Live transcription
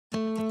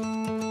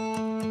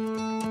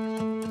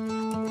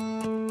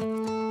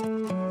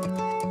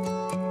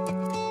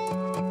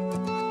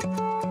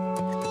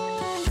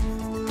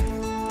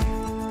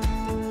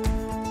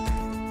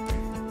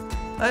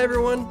Hi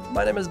everyone,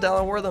 my name is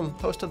Dallan Wortham,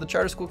 host of the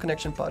Charter School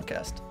Connection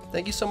podcast.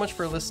 Thank you so much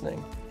for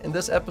listening. In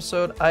this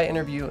episode, I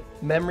interview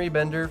Memry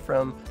Bender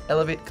from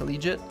Elevate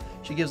Collegiate.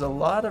 She gives a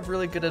lot of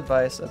really good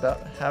advice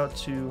about how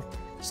to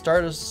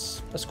start a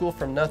school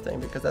from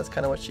nothing, because that's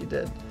kind of what she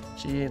did.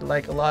 She,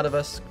 like a lot of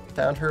us,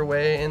 found her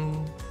way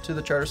into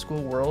the charter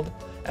school world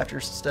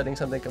after studying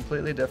something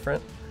completely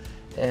different,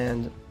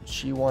 and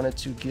she wanted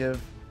to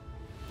give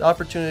the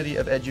opportunity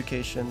of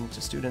education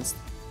to students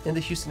in the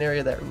Houston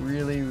area that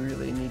really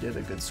needed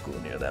a good school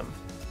near them.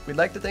 We'd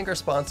like to thank our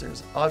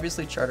sponsors,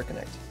 obviously Charter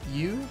Connect.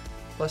 You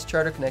plus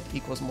Charter Connect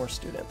equals more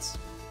students.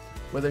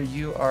 Whether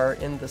you are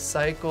in the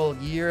cycle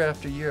year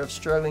after year of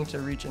struggling to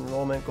reach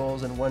enrollment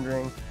goals and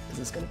wondering, is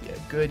this going to be a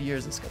good year?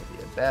 Is this going to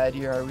be a bad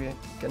year? Are we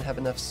going to have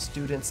enough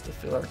students to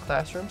fill our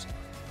classrooms?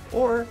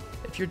 Or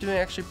if you're doing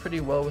actually pretty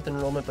well with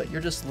enrollment, but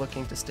you're just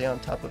looking to stay on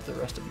top of the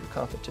rest of your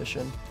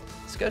competition,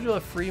 schedule a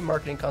free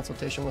marketing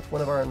consultation with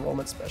one of our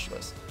enrollment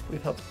specialists.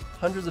 We've helped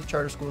hundreds of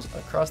charter schools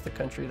across the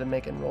country to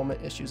make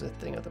enrollment issues a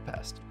thing of the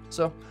past.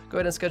 So go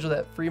ahead and schedule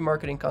that free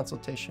marketing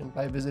consultation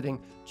by visiting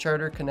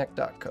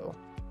charterconnect.co.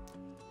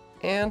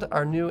 And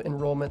our new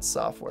enrollment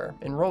software,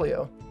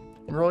 Enrollio.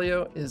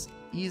 Enrollio is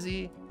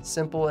easy,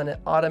 simple, and it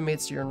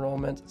automates your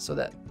enrollment so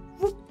that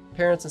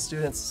parents and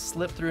students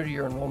slip through to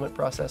your enrollment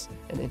process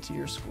and into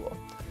your school.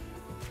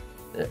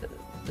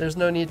 There's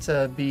no need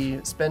to be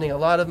spending a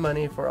lot of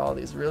money for all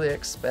these really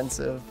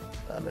expensive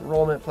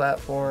enrollment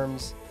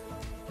platforms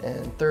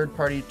and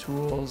third-party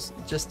tools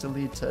just to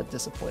lead to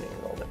disappointing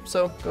enrollment.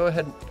 So go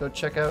ahead and go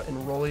check out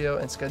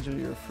Enrollio and schedule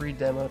your free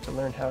demo to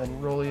learn how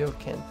Enrollio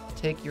can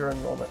take your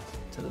enrollment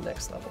to the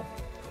next level.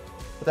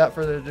 Without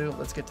further ado,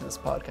 let's get to this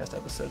podcast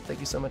episode. Thank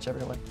you so much,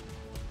 everyone.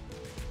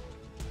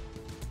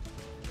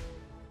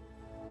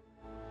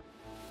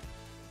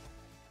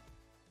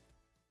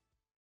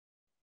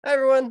 Hi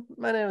everyone,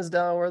 my name is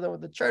Dallan Wortham with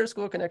the Charter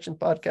School Connection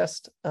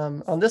podcast.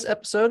 On this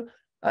episode,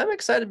 I'm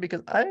excited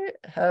because I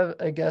have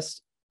a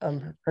guest.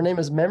 Her name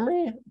is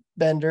Memry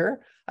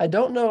Bender. I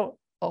don't know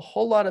a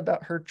whole lot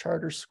about her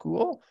charter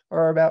school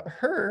or about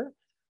her,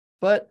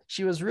 but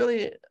she was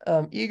really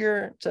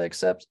eager to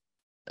accept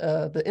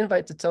the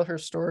invite to tell her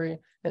story.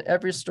 And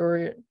every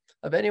story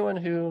of anyone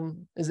who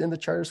is in the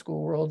charter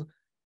school world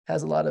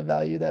has a lot of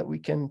value that we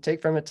can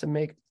take from it to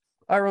make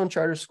our own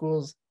charter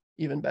schools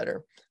even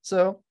better.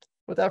 So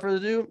without further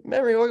ado,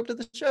 Memry, welcome to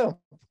the show.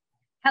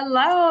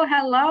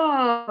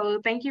 Hello.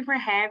 Thank you for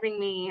having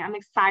me. I'm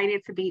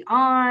excited to be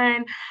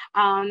on.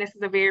 This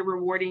is a very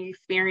rewarding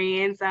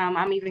experience.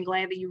 I'm even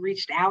glad that you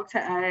reached out to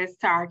us,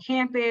 to our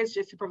campus,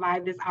 just to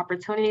provide this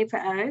opportunity to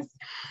us.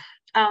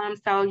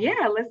 So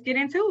yeah, let's get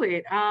into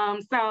it.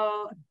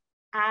 So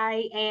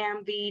I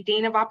am the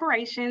Dean of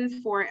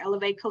Operations for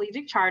Elevate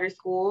Collegiate Charter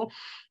School.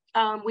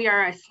 We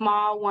are a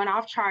small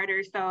one-off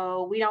charter,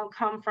 so we don't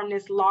come from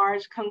this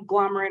large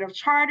conglomerate of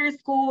charter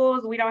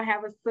schools. We don't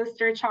have a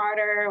sister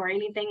charter or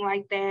anything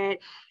like that.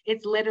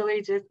 It's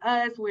literally just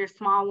us. We're a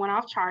small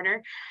one-off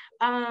charter.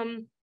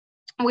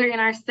 We're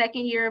in our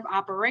second year of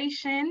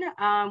operation.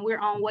 We're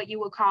on what you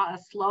would call a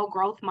slow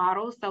growth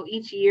model. So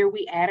each year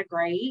we add a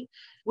grade.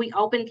 We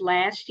opened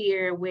last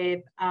year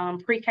with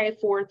pre-K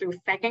 4 through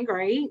second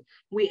grade.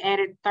 We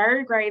added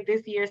third grade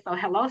this year. So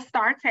hello,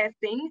 STAR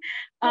testing.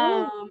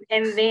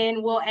 And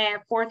then we'll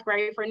add fourth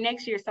grade for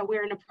next year. So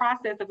we're in the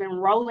process of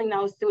enrolling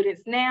those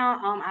students now.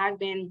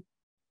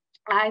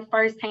 I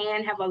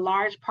firsthand have a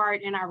large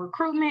part in our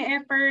recruitment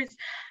efforts,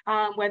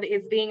 whether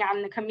it's being out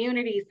in the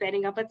community,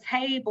 setting up a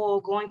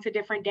table, going to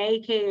different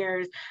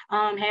daycares,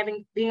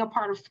 being a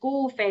part of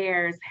school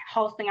fairs,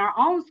 hosting our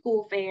own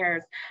school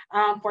fairs.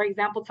 For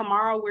example,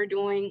 tomorrow we're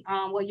doing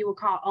what you would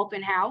call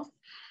open house.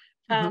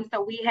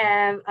 So we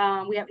have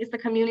it's a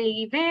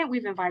community event.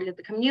 We've invited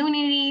the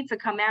community to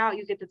come out.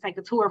 You get to take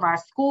a tour of our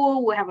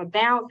school. We'll have a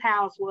bounce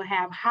house. We'll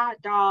have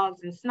hot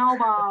dogs and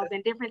snowballs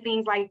and different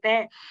things like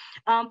that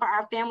for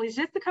our families,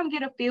 just to come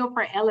get a feel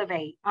for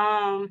Elevate.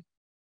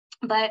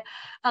 But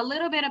a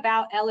little bit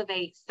about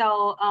Elevate.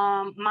 So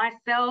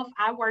myself,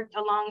 I worked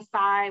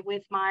alongside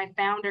with my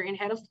founder and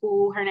head of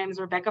school. Her name is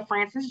Rebecca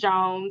Francis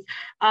Jones,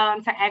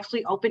 to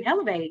actually open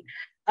Elevate.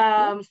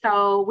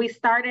 So we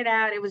started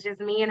out, it was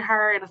just me and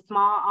her in a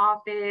small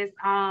office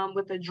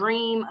with a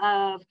dream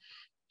of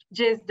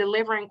just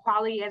delivering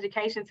quality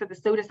education to the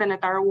students in the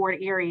Third Ward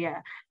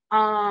area.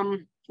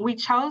 We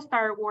chose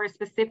Third Ward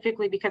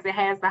specifically because it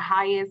has the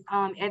highest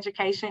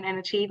education and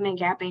achievement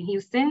gap in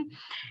Houston.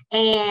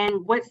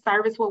 And what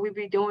service would we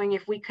be doing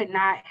if we could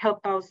not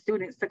help those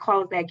students to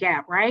close that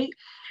gap, right?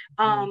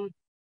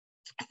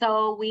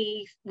 So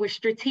we were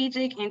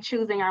strategic in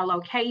choosing our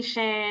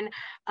location,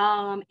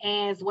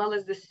 as well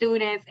as the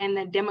students and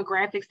the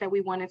demographics that we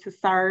wanted to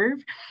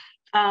serve,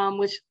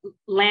 which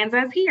lands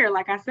us here.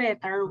 Like I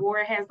said, Third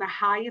Ward has the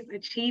highest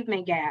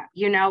achievement gap,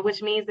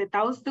 which means that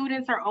those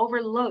students are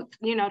overlooked.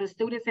 The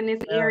students in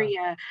this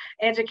area,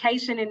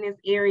 education in this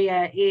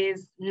area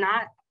is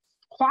not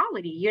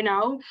quality, you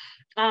know.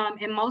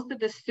 And most of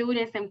the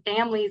students and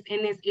families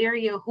in this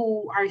area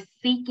who are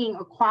seeking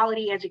a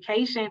quality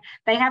education,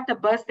 they have to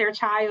bus their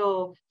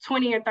child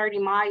 20 or 30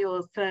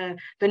 miles to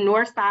the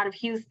north side of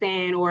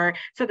Houston or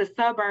to the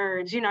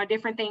suburbs, you know,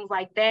 different things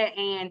like that.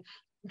 And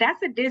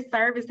that's a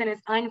disservice, and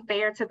it's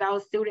unfair to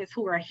those students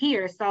who are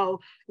here. So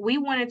we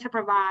wanted to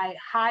provide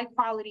high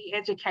quality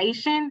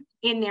education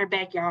in their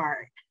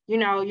backyard. You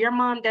know, your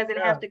mom doesn't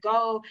have to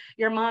go,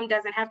 your mom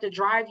doesn't have to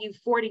drive you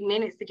 40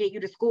 minutes to get you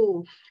to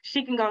school.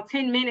 She can go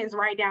 10 minutes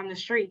right down the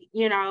street,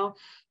 you know,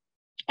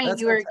 and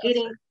That's you're fantastic.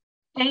 getting,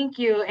 thank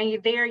you. And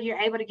you're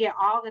able to get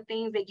all the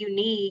things that you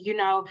need. You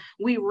know,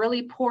 we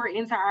really pour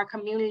into our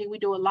community. We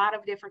do a lot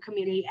of different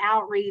community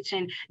outreach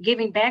and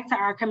giving back to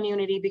our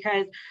community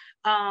because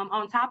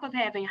on top of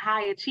having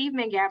high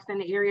achievement gaps in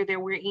the area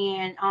that we're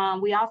in,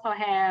 we also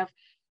have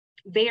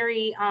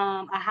a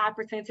high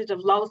percentage of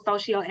low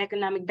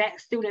socioeconomic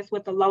students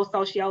with a low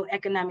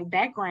socioeconomic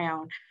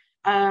background.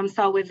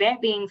 So with that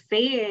being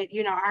said,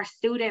 you know, our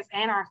students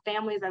and our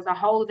families as a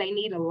whole, they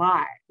need a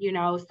lot, you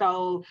know,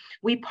 so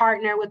we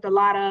partner with a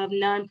lot of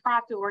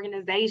nonprofit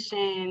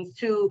organizations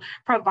to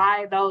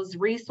provide those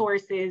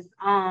resources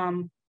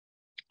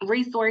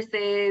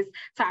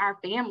to our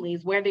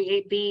families, whether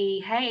it be,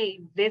 hey,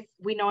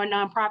 we know a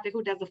nonprofit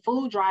who does a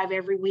food drive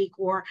every week,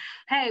 or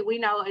hey, we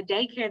know a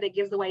daycare that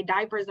gives away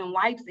diapers and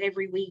wipes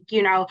every week.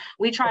 You know,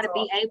 we try to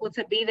be able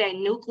to be that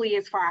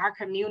nucleus for our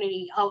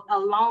community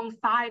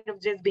alongside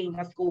of just being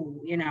a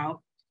school, you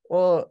know.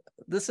 Well,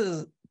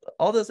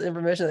 all this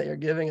information that you're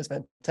giving is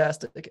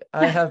fantastic.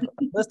 I have a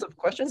list of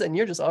questions and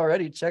you're just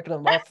already checking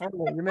them off for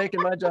me. You're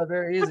making my job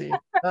very easy.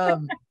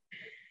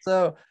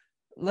 So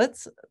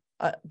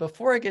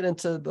before I get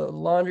into the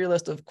laundry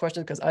list of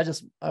questions, because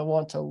I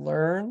want to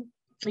learn.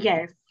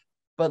 Yes.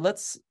 But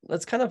let's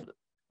kind of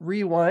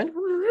rewind.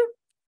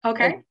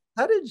 Okay. And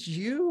how did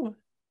you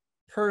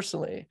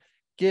personally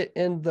get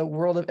in the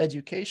world of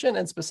education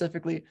and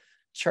specifically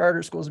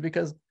charter schools?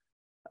 Because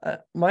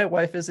my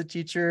wife is a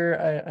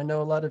teacher. I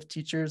know a lot of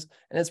teachers,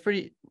 and it's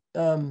pretty.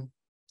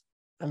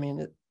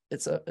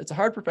 It's a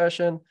hard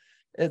profession.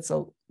 It's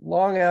a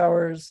long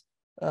hours.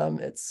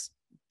 It's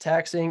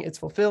taxing. It's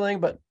fulfilling,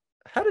 but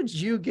how did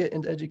you get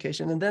into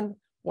education, and then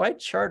why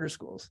charter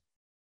schools?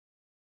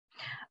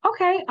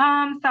 Okay.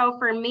 So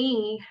for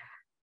me,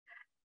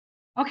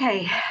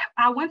 I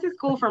went to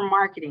school for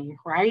marketing,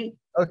 right?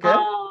 Okay.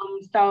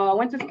 So I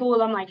went to school.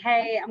 I'm like,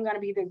 hey, I'm gonna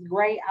be this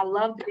great. I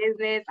love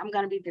business. I'm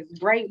gonna be this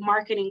great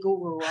marketing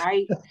guru,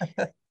 right?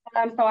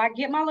 So I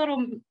get my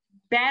little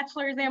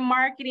bachelor's in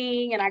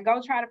marketing and I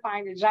go try to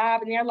find a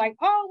job, and they're like,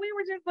 oh, we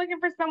were just looking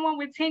for someone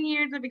with 10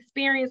 years of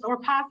experience or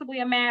possibly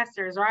a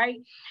master's,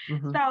 right?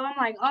 Mm-hmm. So I'm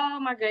like, oh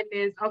my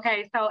goodness.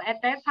 Okay. So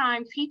at that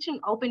time,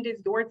 teaching opened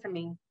its door to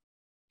me.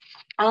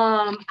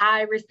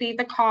 I received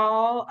a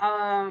call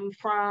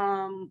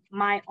from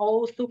my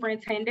old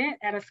superintendent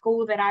at a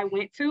school that I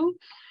went to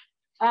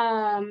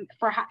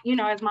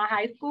as my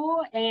high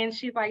school. And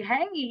she's like,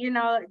 hey,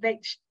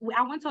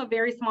 I went to a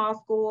very small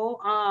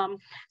school.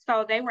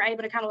 So they were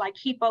able to kind of like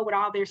keep up with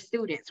all their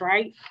students,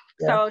 right?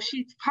 Yeah. So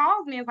she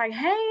calls me and is like,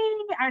 hey,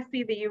 I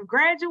see that you've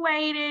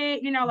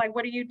graduated, like,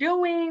 what are you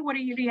doing? Do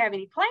you have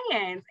any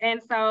plans?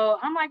 And so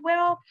I'm like,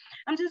 well,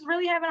 I'm just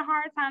really having a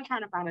hard time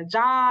trying to find a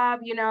job.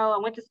 I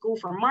went to school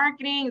for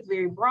marketing. It's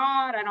very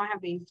broad. I don't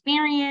have the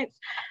experience.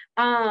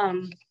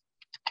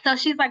 So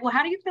she's like, well,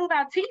 how do you feel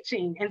about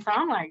teaching? And so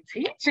I'm like,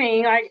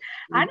 teaching? Like,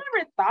 I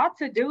never thought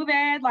to do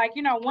that. Like,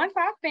 once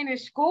I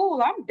finish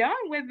school, I'm done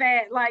with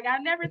that. Like, I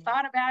never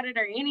thought about it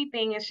or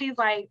anything. And she's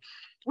like,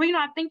 well,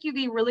 I think you'd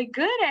be really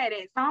good at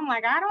it. So I'm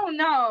like, I don't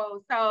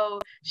know. So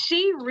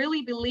she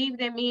really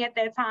believed in me at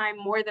that time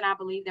more than I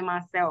believed in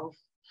myself.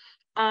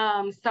 So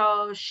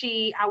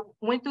I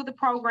went through the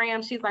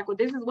program. She's like, well,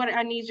 this is what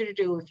I need you to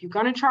do. If you're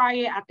going to try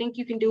it, I think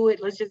you can do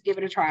it. Let's just give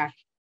it a try.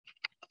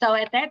 So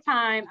at that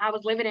time, I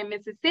was living in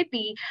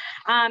Mississippi,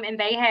 and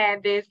they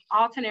had this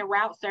alternate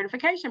route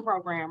certification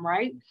program,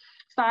 right?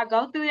 So I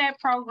go through that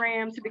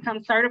program to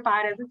become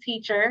certified as a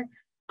teacher.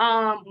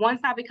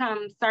 Once I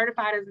become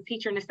certified as a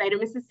teacher in the state of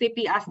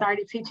Mississippi, I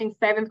started teaching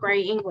 7th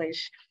grade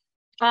English.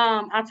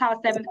 I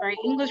taught 7th grade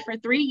English for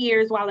 3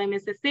 years while in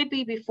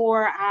Mississippi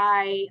before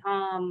I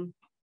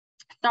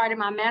started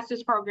my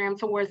master's program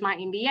towards my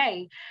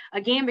MBA.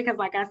 Again, because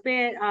like I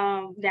said,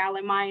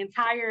 Dallan, my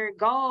entire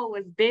goal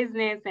was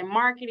business and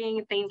marketing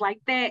and things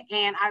like that.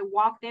 And I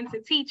walked into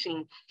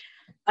teaching.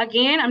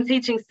 Again, I'm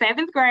teaching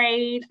 7th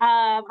grade.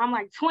 I'm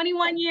like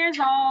 21 years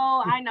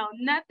old. I know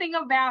nothing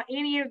about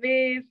any of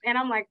this. And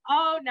I'm like,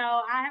 oh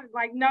no,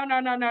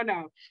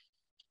 no.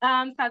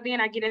 So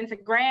then I get into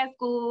grad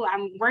school.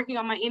 I'm working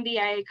on my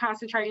MBA,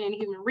 concentrating in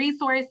human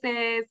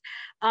resources.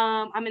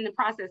 I'm in the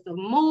process of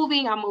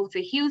moving. I moved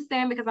to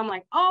Houston because I'm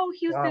like, oh,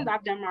 Houston, wow.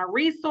 I've done my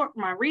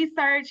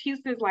research.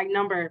 Houston's like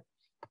number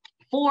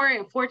 4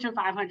 in Fortune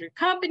 500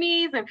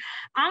 companies, and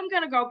I'm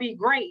going to go be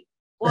great.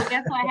 Well,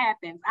 guess what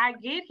happens? I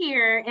get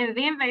here and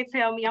then they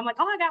tell me, I'm like,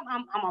 oh,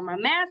 I'm on my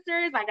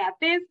master's. I got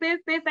this. I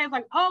was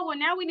like, oh, well,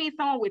 now we need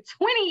someone with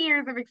 20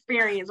 years of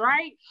experience,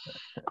 right?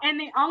 And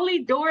the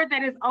only door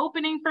that is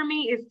opening for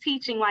me is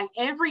teaching. Like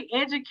every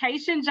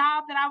education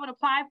job that I would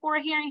apply for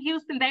here in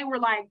Houston, they were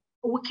like,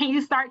 well, can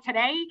you start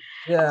today?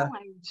 Yeah. I'm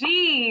like,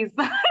 geez.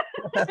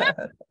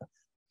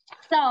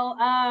 So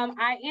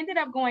I ended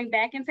up going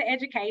back into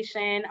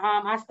education.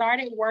 I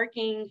started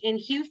working in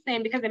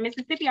Houston because in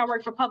Mississippi, I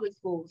worked for public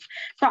schools.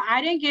 So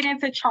I didn't get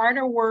into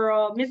charter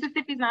world.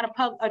 Mississippi is not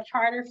a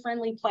charter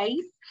friendly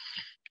place.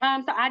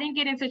 So I didn't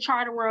get into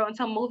charter world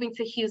until moving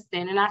to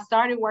Houston. And I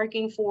started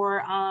working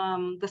for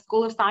the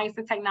School of Science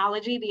and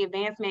Technology, the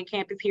advancement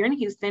campus here in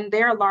Houston.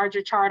 They're a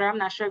larger charter. I'm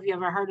not sure if you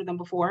ever heard of them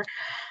before.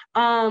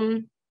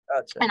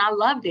 Gotcha. And I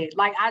loved it.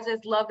 Like, I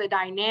just love the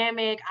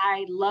dynamic.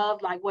 I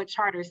loved like what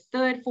charter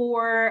stood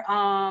for.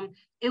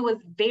 It was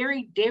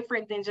very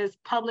different than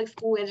just public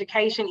school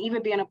education,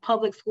 even being a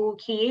public school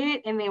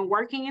kid and then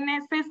working in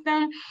that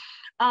system.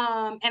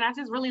 And I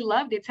just really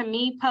loved it. To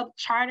me,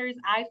 charters,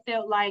 I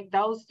felt like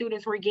those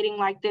students were getting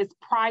like this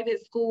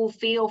private school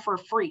feel for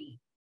free.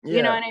 Yeah.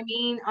 You know what I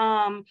mean?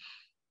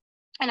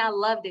 And I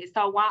loved it.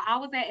 So while I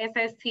was at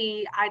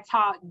SST, I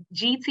taught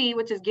GT,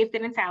 which is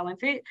gifted and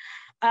talented.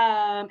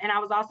 And I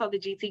was also the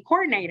GT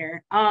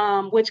coordinator,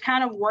 which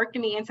kind of worked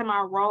me into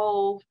my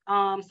role.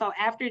 So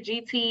after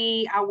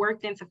GT, I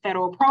worked into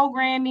federal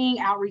programming,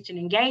 outreach and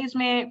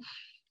engagement,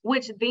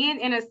 which then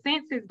in a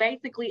sense is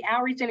basically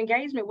outreach and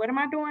engagement. What am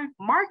I doing?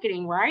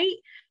 Marketing, right?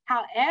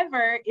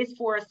 However, it's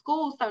for a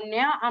school. So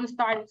now I'm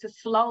starting to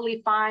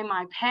slowly find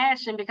my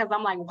passion because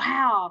I'm like,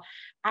 wow,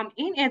 I'm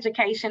in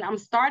education. I'm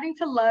starting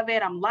to love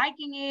it. I'm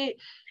liking it.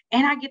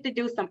 And I get to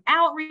do some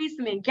outreach,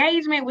 some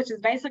engagement, which is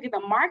basically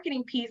the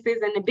marketing pieces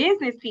and the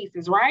business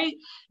pieces, right?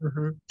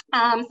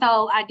 Mm-hmm.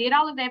 So I did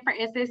all of that for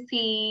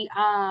SST.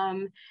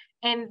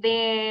 And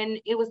then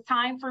it was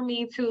time for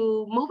me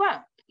to move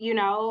up, you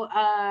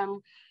know.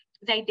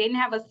 They didn't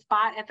have a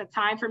spot at the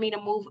time for me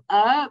to move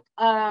up.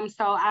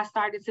 So I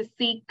started to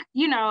seek,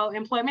 you know,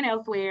 employment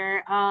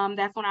elsewhere.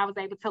 That's when I was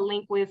able to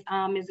link with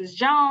Mrs.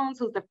 Jones,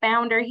 who's the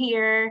founder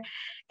here.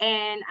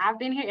 And I've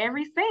been here ever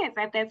since.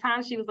 At that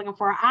time, she was looking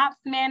for an ops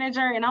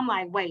manager. And I'm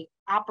like, wait,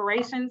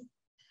 operations,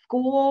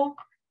 school?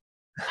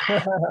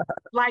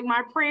 Like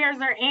my prayers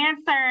are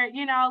answered,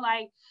 you know,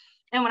 like,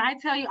 and when I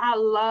tell you I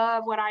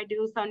love what I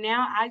do. So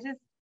now I just,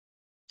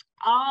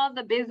 all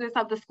the business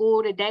of the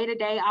school, the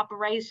day-to-day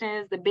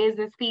operations, the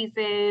business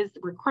pieces,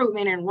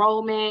 recruitment,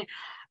 enrollment,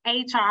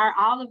 HR,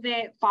 all of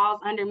that falls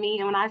under me.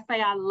 And when I say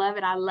I love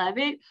it, I love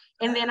it.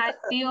 And then I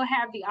still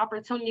have the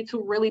opportunity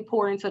to really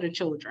pour into the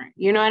children.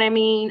 You know what I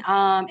mean?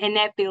 And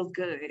that feels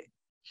good.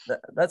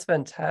 That's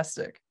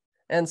fantastic.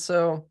 And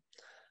so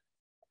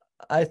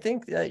I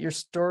think that your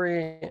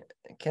story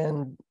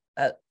can,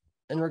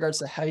 in regards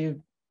to how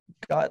you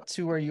got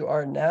to where you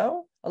are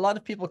now, a lot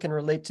of people can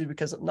relate to,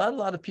 because not a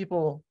lot of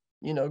people,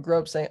 you know, grow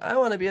up saying, I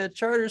want to be a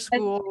charter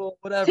school,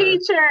 whatever.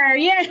 Teacher,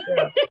 yeah.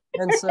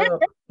 And so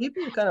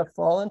people kind of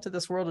fall into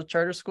this world of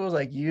charter schools,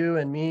 like you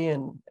and me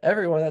and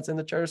everyone that's in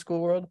the charter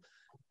school world,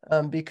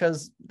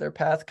 because their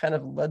path kind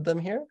of led them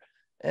here,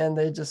 and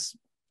they just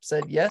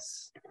said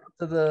yes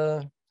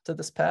to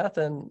this path,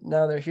 and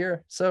now they're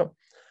here. So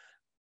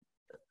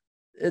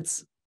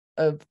it's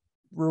a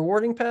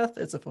rewarding path.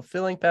 It's a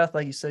fulfilling path.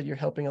 Like you said, you're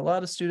helping a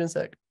lot of students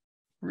that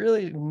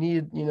really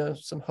need, you know,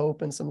 some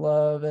hope and some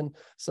love and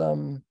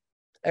some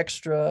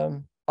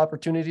extra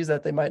opportunities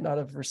that they might not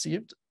have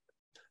received.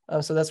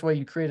 So that's why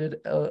you created,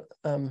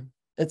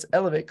 it's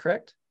Elevate,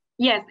 correct?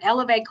 Yes,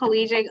 Elevate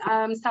Collegiate.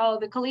 So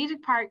the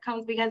collegiate part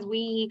comes because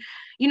we,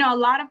 you know, a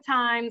lot of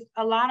times,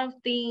 a lot of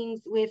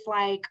things with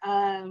like,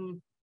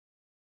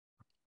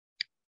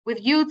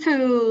 with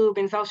YouTube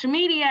and social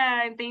media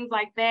and things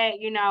like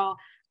that, you know,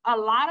 a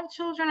lot of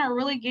children are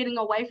really getting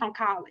away from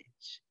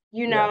college.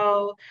 You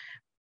know,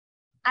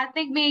 I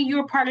think me and you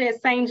are part of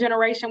that same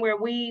generation where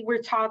we were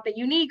taught that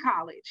you need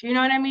college. You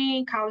know what I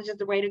mean? College is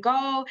the way to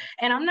go.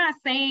 And I'm not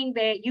saying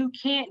that you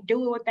can't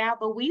do it without,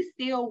 but we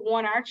still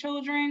want our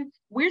children,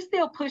 we're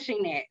still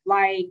pushing that,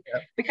 like,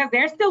 because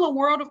there's still a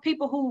world of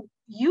people who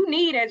you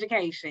need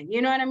education.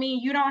 You know what I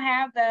mean? You don't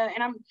have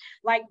and I'm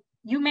like,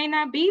 you may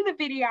not be the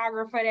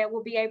videographer that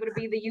will be able to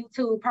be the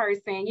YouTube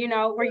person, you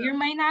know, or you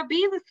may not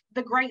be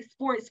the great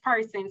sports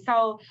person.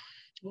 So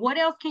what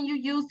else can you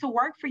use to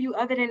work for you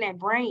other than that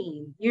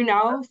brain, you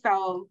know?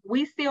 So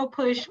we still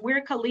push,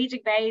 we're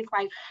collegiate based,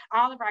 like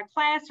all of our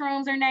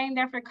classrooms are named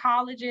after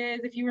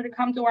colleges. If you were to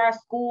come to our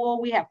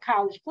school, we have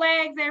college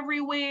flags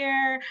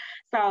everywhere.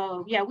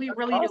 So yeah, we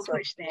really do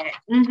push that.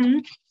 Mm-hmm.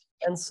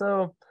 And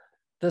so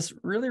this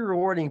really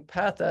rewarding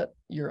path that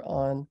you're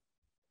on,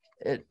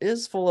 it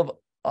is full of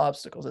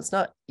obstacles. It's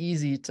not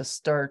easy to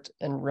start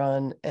and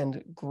run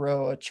and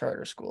grow a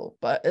charter school,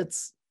 but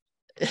it's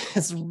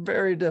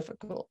very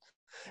difficult.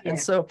 And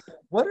so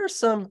what are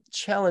some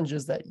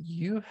challenges that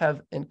you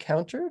have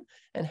encountered,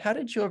 and how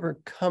did you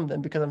overcome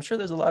them? Because I'm sure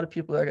there's a lot of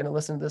people that are going to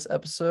listen to this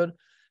episode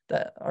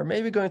that are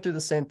maybe going through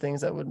the same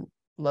things, that would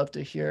love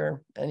to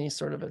hear any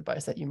sort of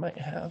advice that you might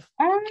have.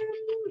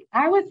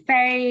 I would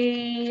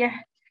say,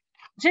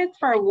 just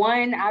for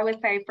one, I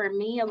would say for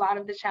me, a lot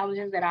of the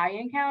challenges that I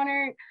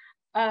encountered,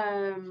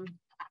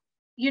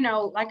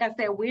 like I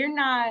said, we're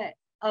not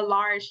a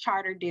large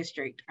charter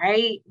district,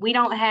 right? We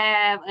don't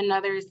have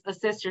a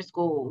sister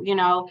school,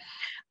 so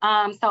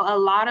a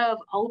lot of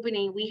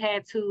opening,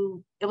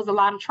 it was a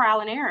lot of trial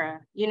and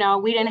error.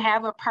 We didn't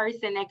have a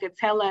person that could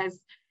tell us,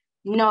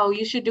 no,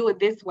 you should do it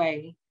this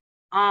way.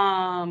 We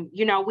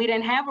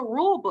didn't have a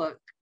rule book.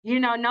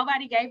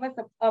 Nobody gave us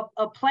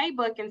a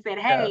playbook and said,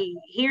 hey,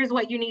 here's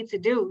what you need to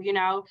do,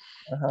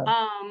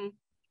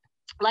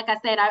 Like I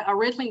said, I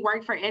originally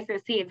worked for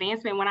SST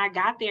Advancement. When I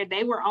got there,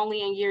 they were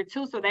only in year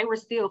 2, so they were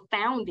still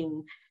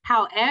founding.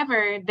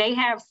 However, they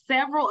have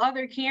several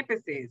other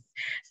campuses.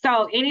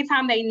 So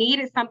anytime they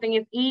needed something,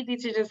 it's easy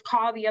to just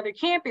call the other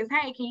campus.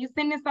 Hey, can you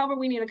send this over?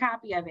 We need a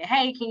copy of it.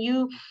 Hey, can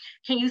you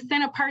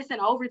send a person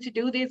over to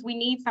do this? We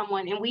need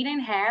someone. And we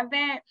didn't have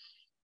that.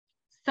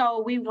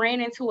 So we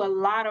ran into a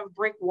lot of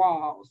brick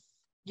walls,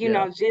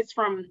 just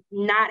from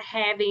not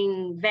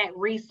having that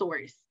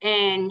resource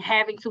and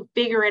having to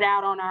figure it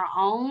out on our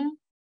own.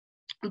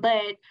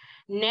 But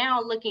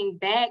now looking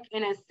back,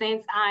 in a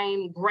sense,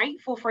 I'm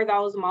grateful for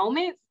those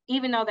moments.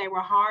 Even though they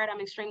were hard,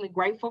 I'm extremely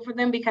grateful for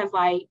them because,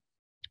 like,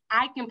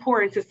 I can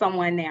pour into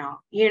someone now,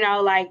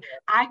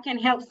 I can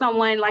help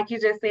someone, like you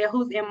just said,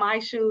 who's in my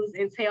shoes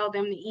and tell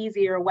them the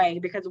easier way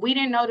because we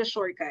didn't know the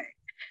shortcut.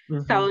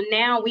 Mm-hmm. So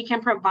now we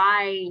can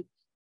provide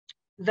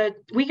the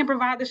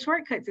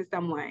shortcut to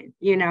someone,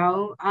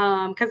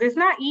 because it's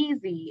not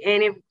easy.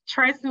 And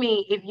trust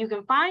me, if you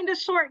can find a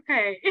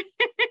shortcut.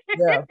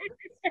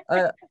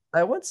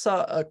 I once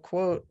saw a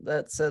quote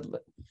that said,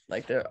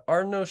 like, there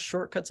are no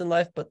shortcuts in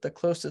life, but the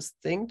closest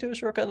thing to a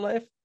shortcut in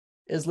life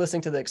is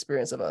listening to the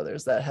experience of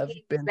others that have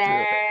been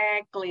through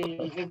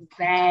it.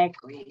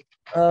 Exactly.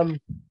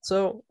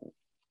 So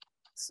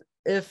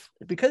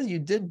because you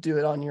did do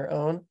it on your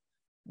own,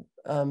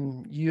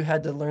 you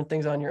had to learn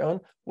things on your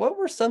own. What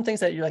were some things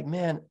that you're like,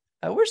 man,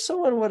 I wish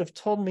someone would have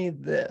told me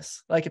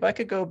this? Like, if I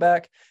could go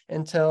back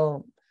and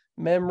tell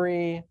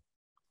Memry,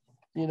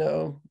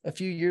 a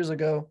few years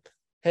ago,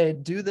 hey,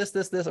 do this,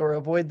 or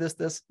avoid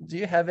this. Do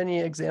you have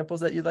any examples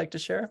that you'd like to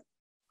share?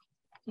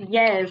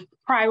 Yes.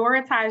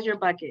 Prioritize your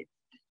buckets.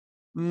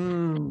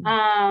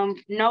 Know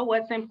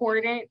what's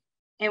important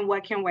and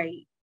what can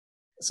wait.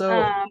 So,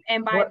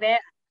 and by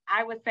that,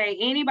 I would say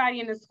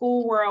anybody in the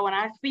school world, when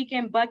I speak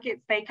in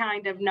buckets, they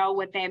kind of know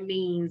what that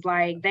means.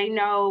 Like, they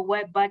know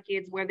what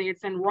buckets, whether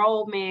it's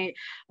enrollment,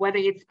 whether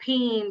it's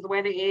PEIMS,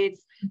 whether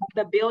it's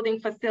the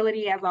building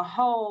facility as a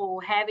whole,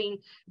 having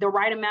the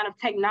right amount of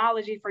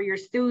technology for your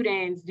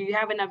students. Do you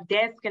have enough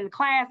desks in the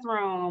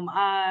classroom?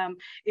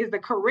 Is the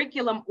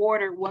curriculum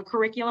ordered? What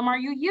curriculum are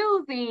you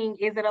using?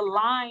 Is it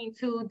aligned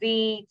to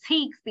the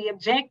TEKS, the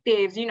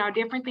objectives,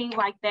 different things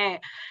like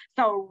that.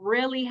 So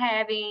really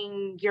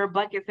having your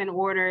buckets in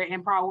order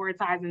and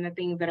prioritizing the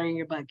things that are in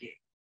your bucket.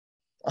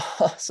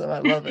 Awesome. I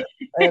love it.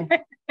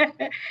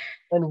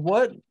 And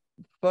what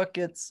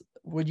buckets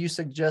would you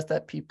suggest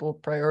that people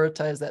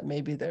prioritize that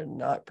maybe they're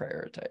not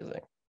prioritizing?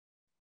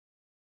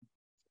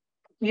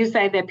 You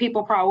say that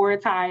people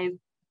prioritize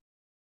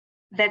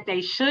that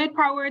they should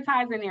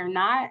prioritize and they're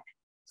not?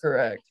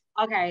 Correct.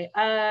 Okay.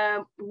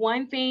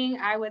 One thing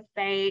I would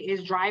say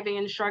is driving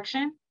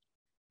instruction,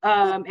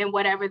 and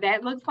whatever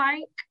that looks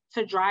like.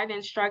 To drive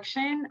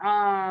instruction,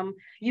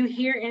 you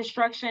hear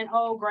instruction,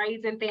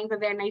 grades and things of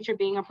that nature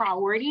being a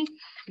priority,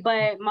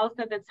 but most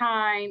of the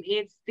time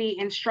it's the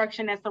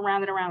instruction that's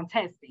surrounded around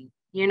testing,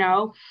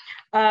 and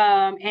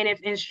if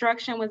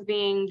instruction was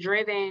being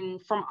driven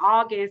from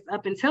August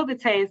up until the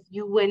test,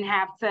 you wouldn't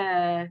have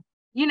to,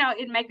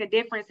 it'd make a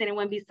difference and it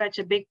wouldn't be such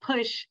a big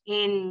push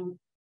in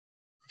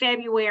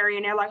February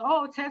and they're like,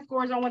 test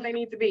scores aren't what they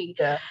need to be,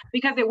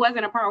 because it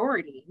wasn't a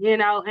priority,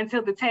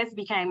 until the test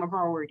became a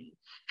priority.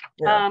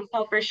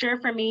 So for sure,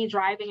 for me,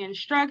 driving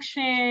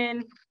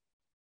instruction.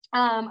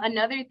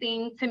 Another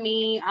thing to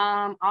me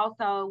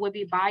also would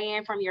be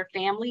buy-in from your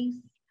families.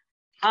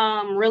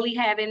 Really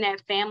having that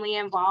family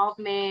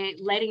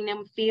involvement, letting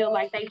them feel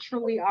like they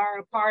truly are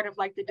a part of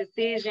like the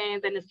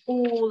decisions and the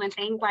school and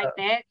things like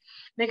that.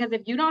 Because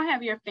if you don't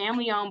have your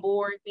family on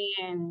board,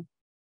 then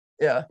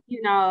I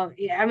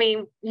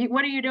mean,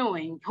 what are you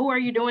doing? Who are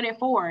you doing it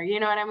for? You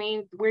know what I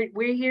mean?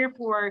 We're here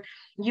for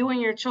you and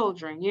your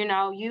children.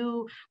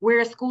 We're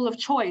a school of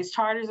choice.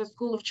 Charter's a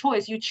school of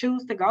choice. You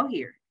choose to go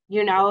here,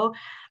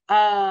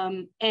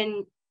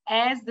 and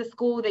as the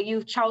school that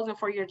you've chosen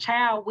for your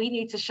child, we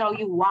need to show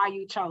you why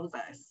you chose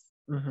us.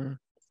 Mm-hmm.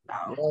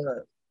 So. Love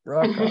it.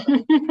 Rock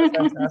on. That's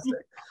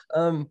fantastic.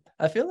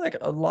 I feel like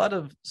a lot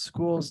of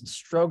schools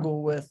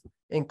struggle with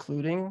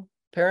including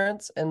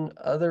parents and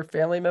other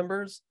family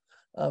members,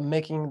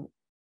 making,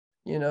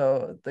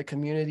 the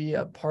community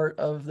a part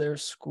of their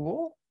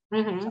school.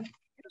 Mm-hmm.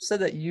 You said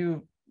that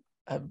you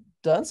have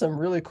done some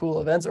really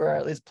cool events, or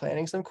at least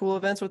planning some cool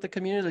events with the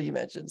community. You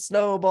mentioned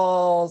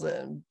snowballs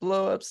and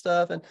blow up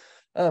stuff. And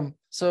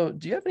So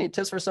do you have any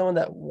tips for someone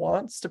that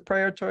wants to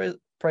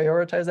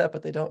prioritize that,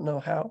 but they don't know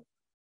how?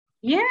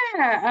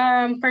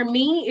 Yeah, for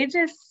me, it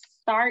just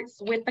starts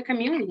with the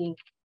community.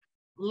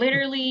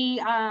 Literally,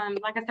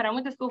 like I said, I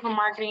went to school for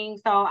marketing,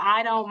 so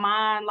I don't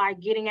mind like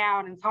getting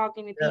out and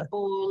talking to Yeah.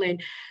 people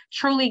and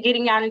truly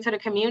getting out into the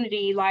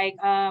community. Like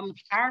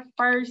our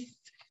first,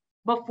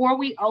 before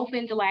we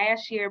opened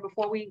last year,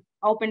 before we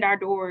opened our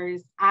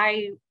doors,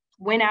 I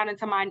went out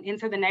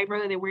into the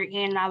neighborhood that we're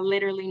in. And I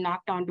literally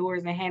knocked on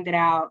doors and handed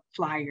out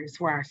flyers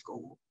for our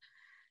school.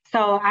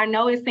 So I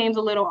know it seems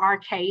a little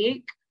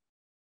archaic,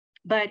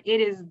 but it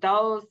is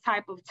those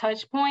type of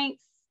touch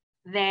points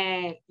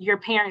that your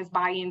parents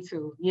buy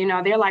into. You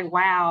know, they're like,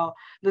 wow,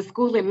 the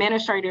school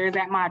administrator is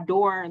at my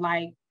door,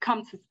 like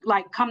come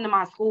to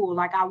my school,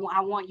 like I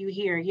want you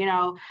here, you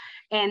know.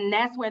 And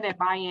that's where that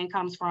buy-in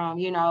comes from.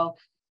 You know,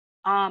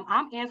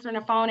 I'm answering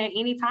the phone at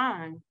any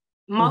time.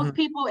 Most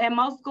people at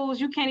most schools,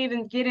 you can't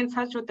even get in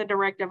touch with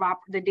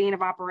the dean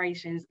of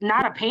operations,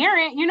 not a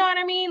parent, you know what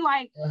I mean?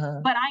 Like,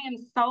 but I am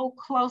so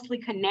closely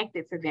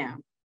connected to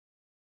them.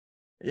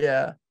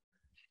 Yeah,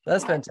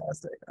 that's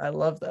fantastic. I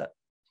love that.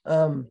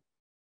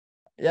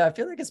 Yeah, I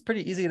feel like it's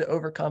pretty easy to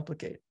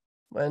overcomplicate.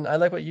 And I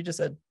like what you just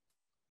said.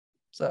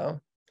 So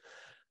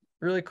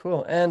really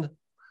cool. And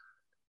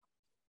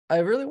I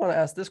really want to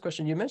ask this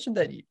question. You mentioned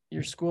that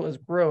your school is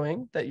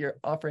growing, that you're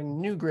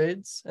offering new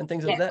grades and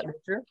things of that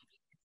nature.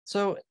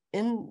 So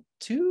in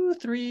 2,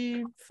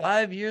 3,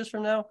 5 years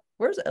from now,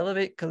 where's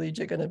Elevate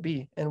Collegiate going to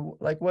be? And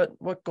like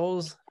what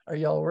goals are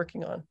y'all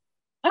working on?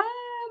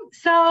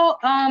 So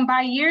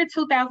by year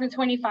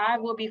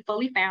 2025, we'll be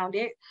fully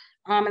founded.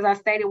 As I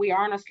stated, we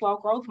are in a slow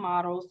growth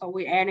model, so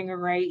we're adding a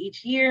grade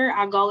each year.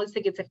 Our goal is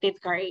to get to 5th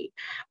grade.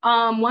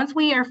 Once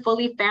we are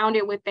fully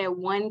founded with that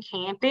one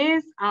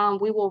campus,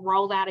 we will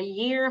roll out a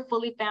year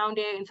fully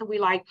founded until we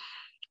don't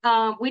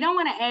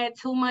want to add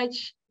too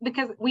much,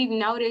 because we've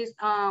noticed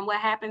what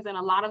happens in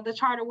a lot of the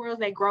charter worlds,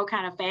 they grow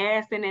kind of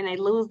fast and then they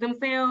lose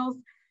themselves.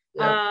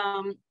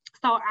 Yep.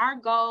 So our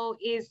goal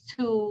is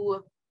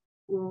to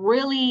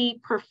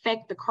really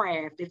perfect the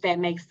craft, if that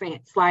makes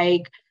sense.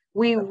 Like,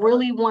 we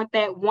really want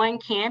that one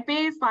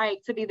campus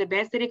like to be the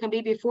best that it can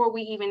be before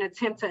we even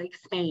attempt to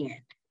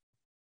expand.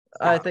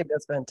 I think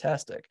that's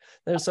fantastic.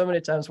 There's so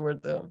many times where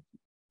the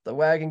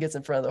wagon gets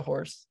in front of the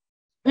horse.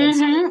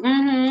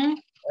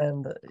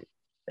 And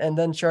and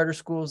then charter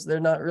schools, they're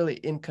not really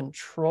in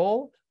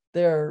control.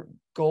 Their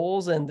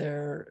goals and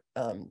their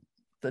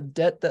the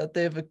debt that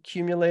they've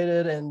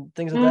accumulated and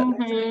things of that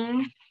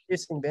nature,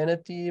 chasing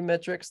vanity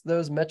metrics,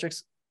 those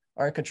metrics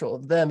are in control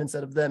of them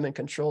instead of them in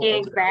control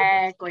of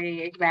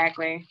exactly.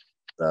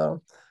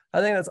 So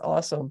I think that's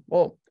awesome.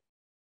 Well,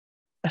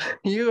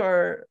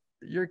 you're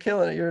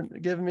killing it. You're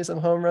giving me some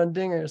home run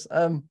dingers.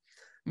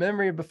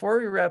 Memry, before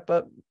we wrap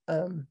up,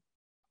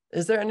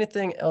 is there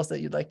anything else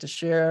that you'd like to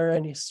share?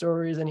 Any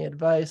stories, any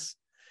advice,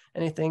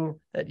 anything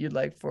that you'd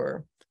like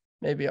for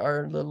maybe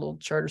our little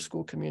charter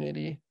school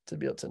community to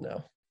be able to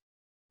know?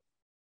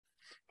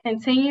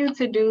 Continue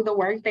to do the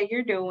work that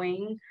you're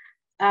doing.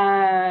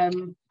 I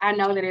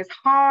know that it's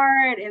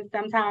hard, and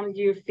sometimes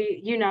you feel,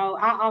 you know,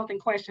 I often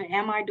question,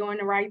 am I doing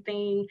the right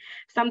thing?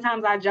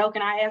 Sometimes I joke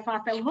and I ask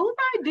myself, whose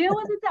idea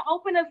was it to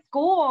open a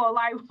school?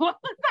 Like, what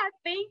was I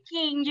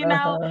thinking, you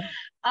know?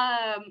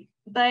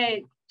 But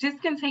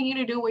just continue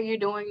to do what you're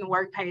doing. The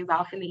work pays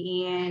off in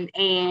the end,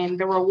 and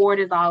the reward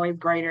is always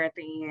greater at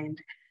the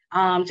end.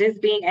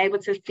 Just being able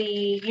to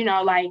see, you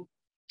know, like,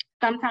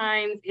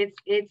 sometimes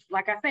it's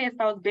like I say, it's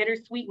those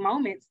bittersweet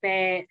moments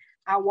that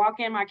I walk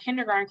in my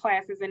kindergarten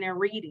classes and they're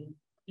reading,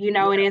 you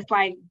know, and it's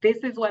like, this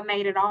is what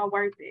made it all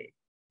worth it,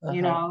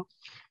 you know?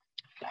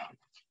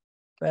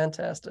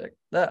 Fantastic.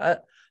 I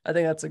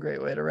think that's a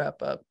great way to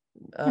wrap up.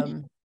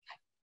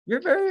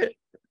 You're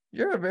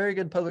a very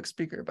good public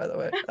speaker, by the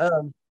way.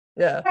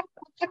 Yeah,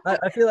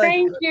 I feel like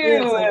thank you.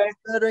 It's like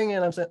stuttering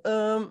and I'm saying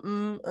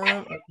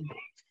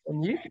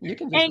and you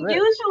can just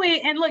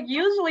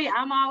usually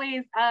I'm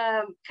always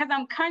because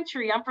I'm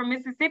country, I'm from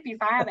Mississippi,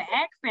 so I have an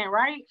accent,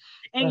 right?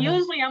 And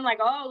usually I'm like,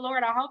 oh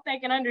Lord, I hope they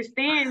can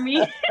understand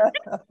me.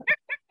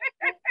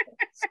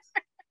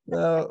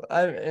 No,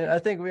 I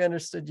think we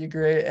understood you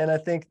great, and I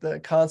think the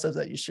concepts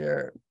that you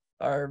share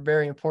are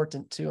very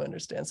important to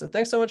understand. So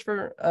thanks so much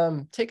for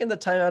taking the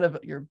time out of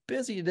your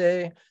busy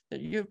day.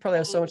 You probably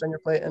have so much on your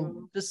plate,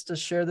 and just to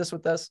share this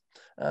with us.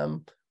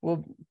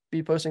 We'll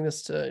be posting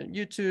this to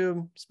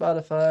YouTube,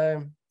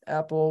 Spotify,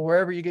 Apple,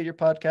 wherever you get your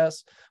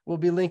podcasts. We'll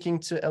be linking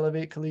to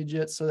Elevate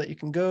Collegiate so that you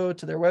can go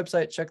to their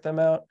website, check them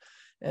out.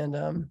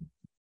 And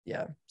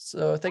yeah,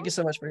 so thank you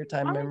so much for your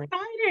time, Memry.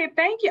 Excited.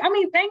 Thank you. I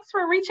mean, thanks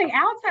for reaching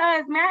out to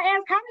us. May I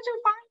ask, how did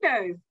you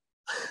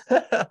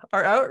find us?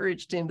 Our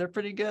outreach team, they're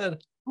pretty good.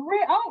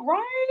 Oh,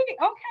 right.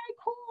 Okay,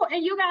 cool.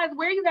 And you guys,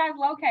 where are you guys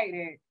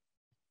located?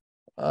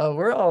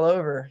 We're all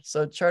over.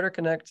 So Charter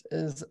Connect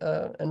is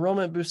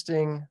enrollment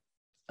boosting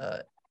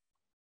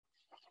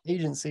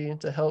agency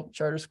to help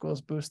charter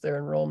schools boost their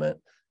enrollment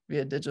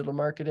via digital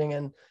marketing.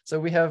 And so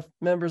we have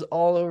members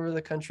all over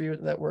the country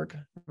that work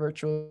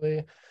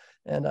virtually.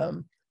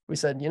 And we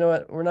said, you know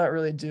what, we're not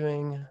really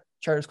doing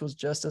charter schools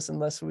justice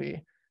unless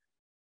we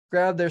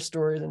grab their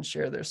stories and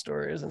share their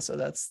stories. And so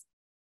that's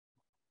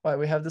why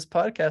we have this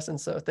podcast. And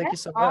so thank you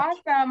so much.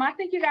 Awesome. I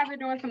think you guys are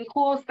doing some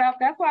cool stuff.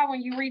 That's why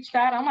when you reached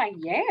out, I'm like,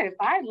 yes,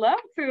 I'd love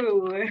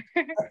to.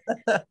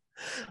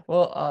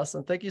 Well,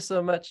 awesome. Thank you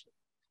so much.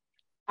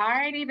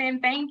 Alrighty then.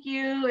 Thank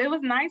you. It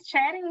was nice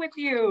chatting with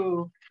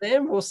you.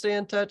 Sam, we'll stay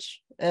in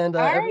touch. And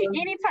all right, everyone,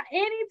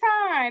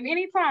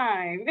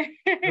 anytime.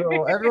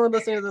 well, everyone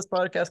listening to this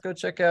podcast, go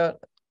check out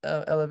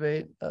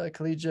Elevate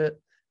Collegiate.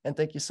 And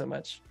thank you so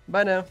much.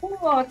 Bye now.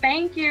 Cool.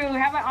 Thank you.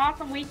 Have an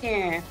awesome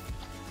weekend.